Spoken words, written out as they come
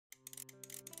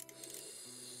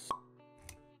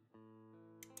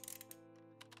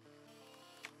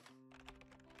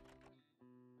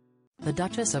The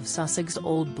Duchess of Sussex's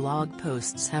old blog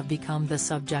posts have become the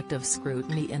subject of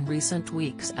scrutiny in recent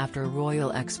weeks after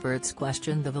royal experts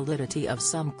questioned the validity of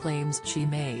some claims she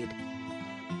made.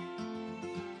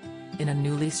 In a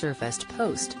newly surfaced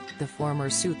post, the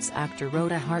former Suits actor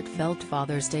wrote a heartfelt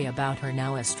Father's Day about her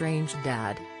now estranged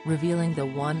dad, revealing the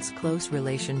once close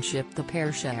relationship the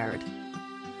pair shared.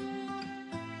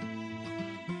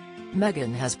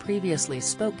 Meghan has previously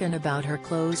spoken about her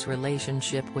close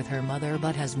relationship with her mother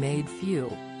but has made few,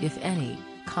 if any,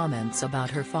 comments about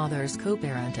her father's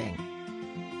co-parenting.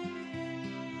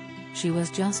 She was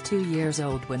just 2 years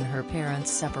old when her parents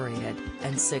separated,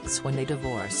 and 6 when they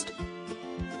divorced.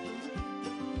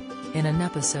 In an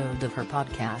episode of her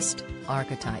podcast,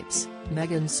 Archetypes,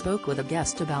 Meghan spoke with a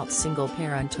guest about single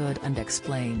parenthood and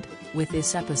explained, "With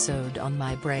this episode on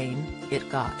my brain, it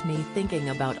got me thinking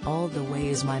about all the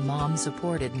ways my mom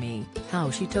supported me, how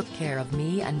she took care of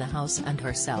me and the house and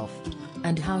herself.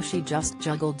 And how she just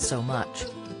juggled so much."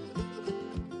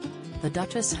 The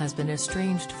Duchess has been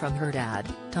estranged from her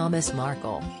dad, Thomas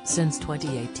Markle, since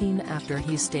 2018 after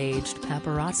he staged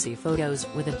paparazzi photos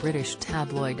with a British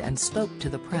tabloid and spoke to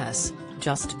the press,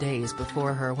 just days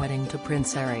before her wedding to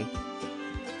Prince Harry.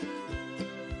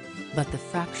 But the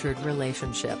fractured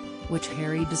relationship, which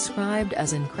Harry described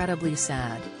as incredibly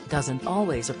sad, doesn't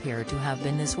always appear to have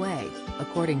been this way,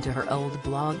 according to her old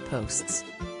blog posts.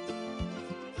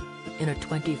 In a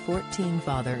 2014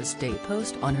 Father's Day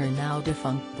post on her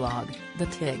now-defunct blog, The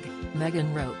Tig,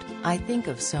 Meghan wrote, "I think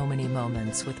of so many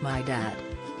moments with my dad.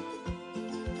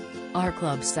 Our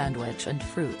club sandwich and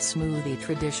fruit smoothie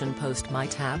tradition post my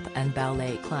tap and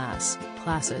ballet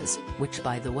classes, which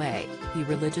by the way, he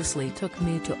religiously took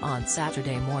me to on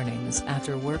Saturday mornings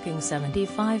after working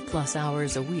 75+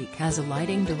 hours a week as a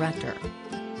lighting director.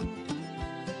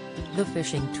 The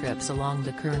fishing trips along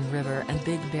the Kern River and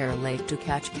Big Bear Lake to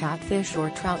catch catfish or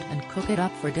trout and cook it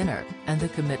up for dinner, and the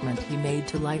commitment he made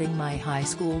to lighting my high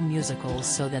school musicals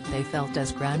so that they felt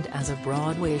as grand as a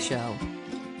Broadway show.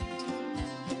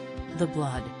 The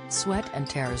blood, sweat and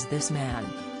tears this man,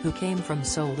 who came from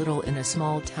so little in a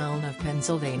small town of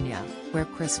Pennsylvania, where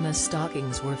Christmas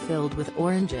stockings were filled with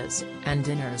oranges, and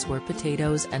dinners were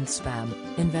potatoes and spam,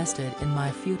 invested in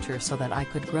my future so that I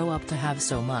could grow up to have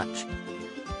so much."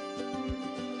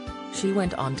 She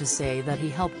went on to say that he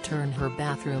helped turn her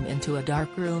bathroom into a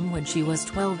dark room when she was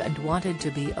 12 and wanted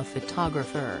to be a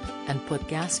photographer, and put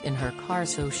gas in her car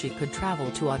so she could travel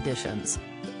to auditions.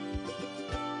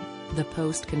 The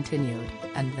post continued,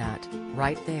 "And that,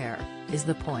 right there, is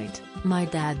the point. My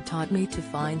dad taught me to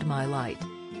find my light.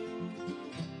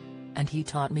 And he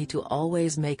taught me to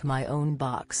always make my own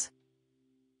box.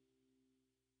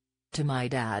 To my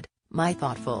dad, my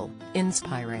thoughtful,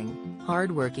 inspiring,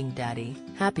 hard-working daddy,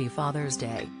 happy Father's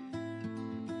Day.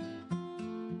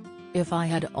 If I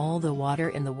had all the water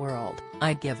in the world,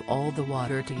 I'd give all the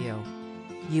water to you."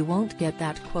 You won't get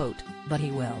that quote, but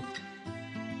he will.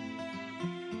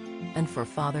 And for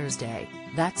Father's Day,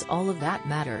 that's all of that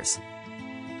matters.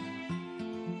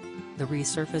 The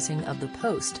resurfacing of the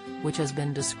post, which has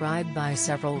been described by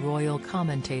several royal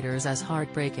commentators as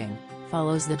heartbreaking,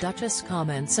 follows the Duchess'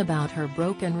 comments about her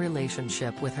broken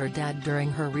relationship with her dad during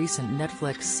her recent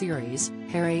Netflix series,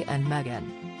 Harry and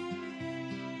Meghan.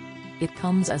 It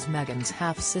comes as Meghan's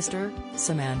half-sister,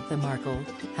 Samantha Markle,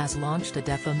 has launched a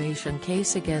defamation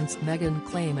case against Meghan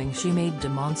claiming she made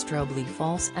demonstrably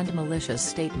false and malicious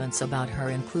statements about her,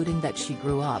 including that she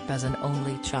grew up as an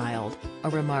only child, a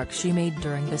remark she made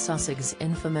during the Sussex'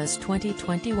 infamous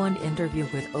 2021 interview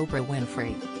with Oprah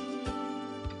Winfrey.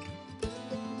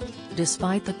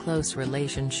 Despite the close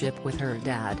relationship with her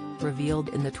dad, revealed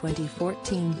in the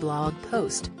 2014 blog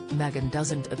post, Meghan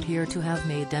doesn't appear to have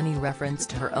made any reference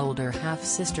to her older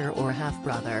half-sister or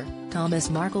half-brother, Thomas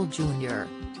Markle Jr.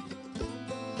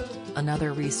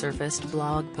 Another resurfaced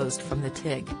blog post from the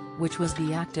Tig, which was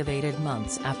deactivated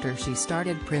months after she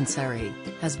started Prince Harry,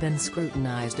 has been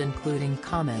scrutinized, including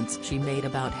comments she made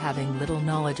about having little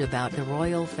knowledge about the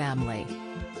royal family.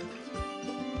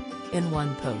 In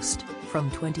one post, from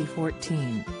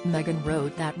 2014, Meghan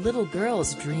wrote that little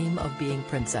girls dream of being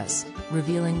princess,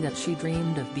 revealing that she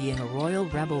dreamed of being a royal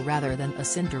rebel rather than a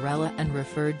Cinderella, and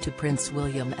referred to Prince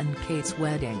William and Kate's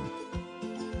wedding.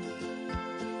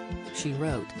 She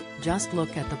wrote, "Just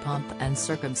look at the pomp and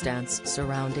circumstance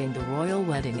surrounding the royal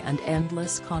wedding and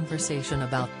endless conversation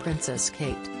about Princess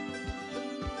Kate."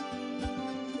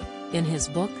 In his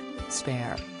book,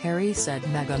 Spare, Harry said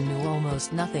Meghan knew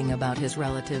almost nothing about his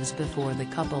relatives before the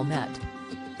couple met.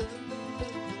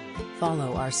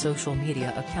 Follow our social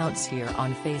media accounts here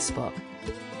on Facebook.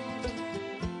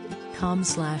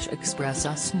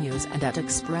 com/ExpressUsNews and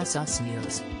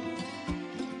 @ExpressUsNews.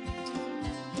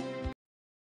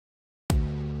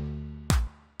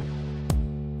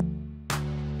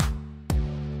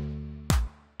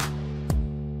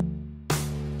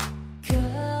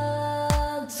 good.